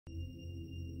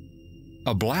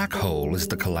A black hole is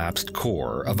the collapsed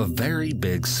core of a very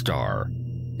big star.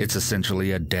 It's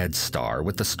essentially a dead star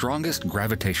with the strongest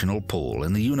gravitational pull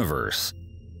in the universe.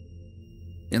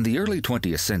 In the early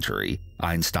 20th century,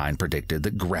 Einstein predicted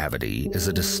that gravity is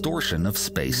a distortion of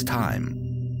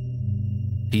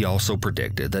space-time. He also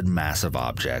predicted that massive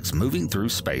objects moving through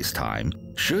space-time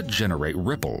should generate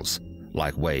ripples,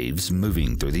 like waves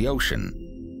moving through the ocean.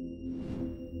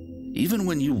 Even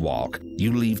when you walk,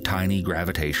 you leave tiny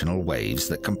gravitational waves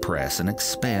that compress and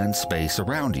expand space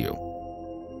around you.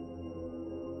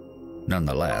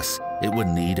 Nonetheless, it would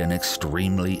need an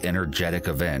extremely energetic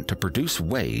event to produce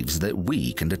waves that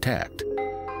we can detect.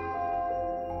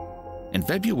 In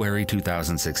February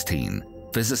 2016,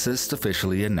 physicists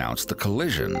officially announced the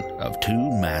collision of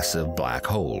two massive black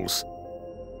holes.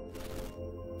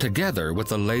 Together with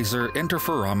the Laser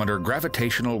Interferometer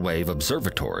Gravitational Wave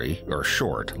Observatory, or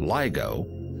short,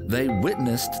 LIGO, they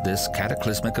witnessed this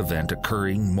cataclysmic event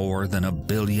occurring more than 1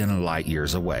 billion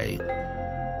light-years away.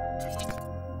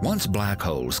 Once black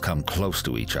holes come close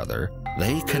to each other,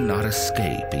 they cannot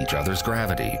escape each other's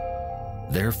gravity.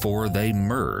 Therefore, they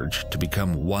merge to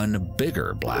become one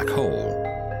bigger black hole.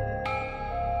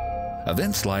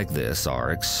 Events like this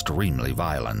are extremely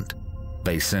violent.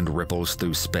 They send ripples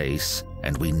through space,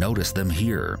 and we notice them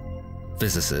here.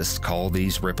 Physicists call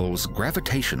these ripples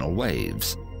gravitational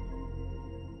waves.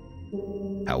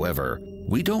 However,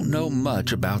 we don't know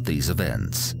much about these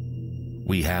events.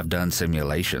 We have done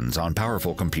simulations on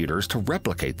powerful computers to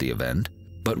replicate the event,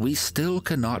 but we still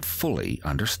cannot fully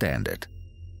understand it.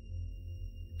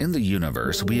 In the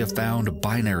universe, we have found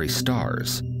binary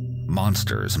stars,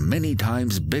 monsters many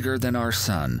times bigger than our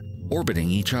sun, orbiting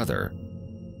each other.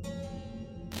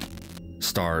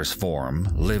 Stars form,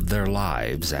 live their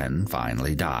lives, and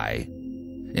finally die.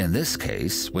 In this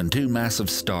case, when two massive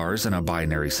stars in a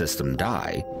binary system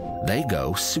die, they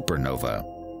go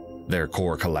supernova. Their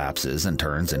core collapses and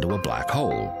turns into a black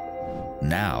hole.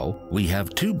 Now, we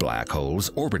have two black holes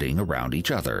orbiting around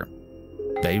each other.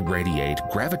 They radiate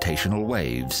gravitational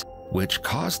waves, which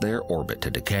cause their orbit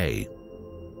to decay.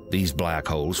 These black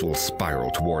holes will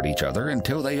spiral toward each other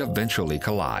until they eventually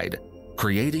collide,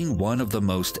 creating one of the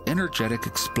most energetic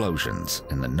explosions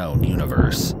in the known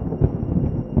universe.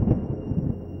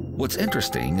 What's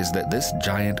interesting is that this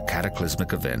giant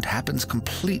cataclysmic event happens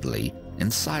completely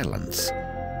in silence.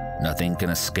 Nothing can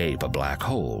escape a black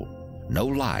hole. No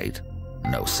light,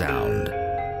 no sound.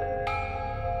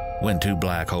 When two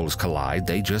black holes collide,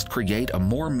 they just create a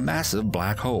more massive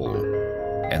black hole.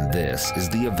 And this is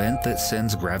the event that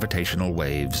sends gravitational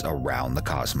waves around the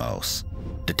cosmos,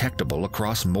 detectable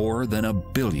across more than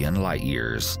 1 billion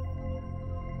light-years.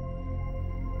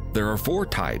 There are 4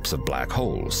 types of black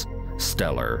holes: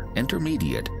 stellar,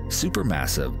 intermediate,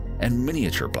 supermassive, and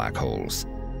miniature black holes.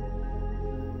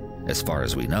 As far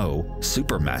as we know,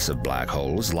 supermassive black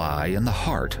holes lie in the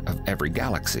heart of every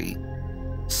galaxy.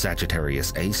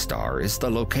 Sagittarius A star is the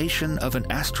location of an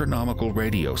astronomical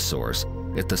radio source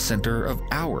at the center of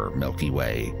our Milky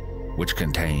Way, which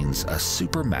contains a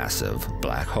supermassive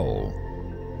black hole.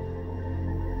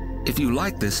 If you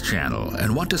like this channel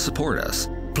and want to support us,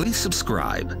 please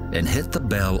subscribe and hit the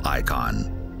bell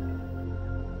icon.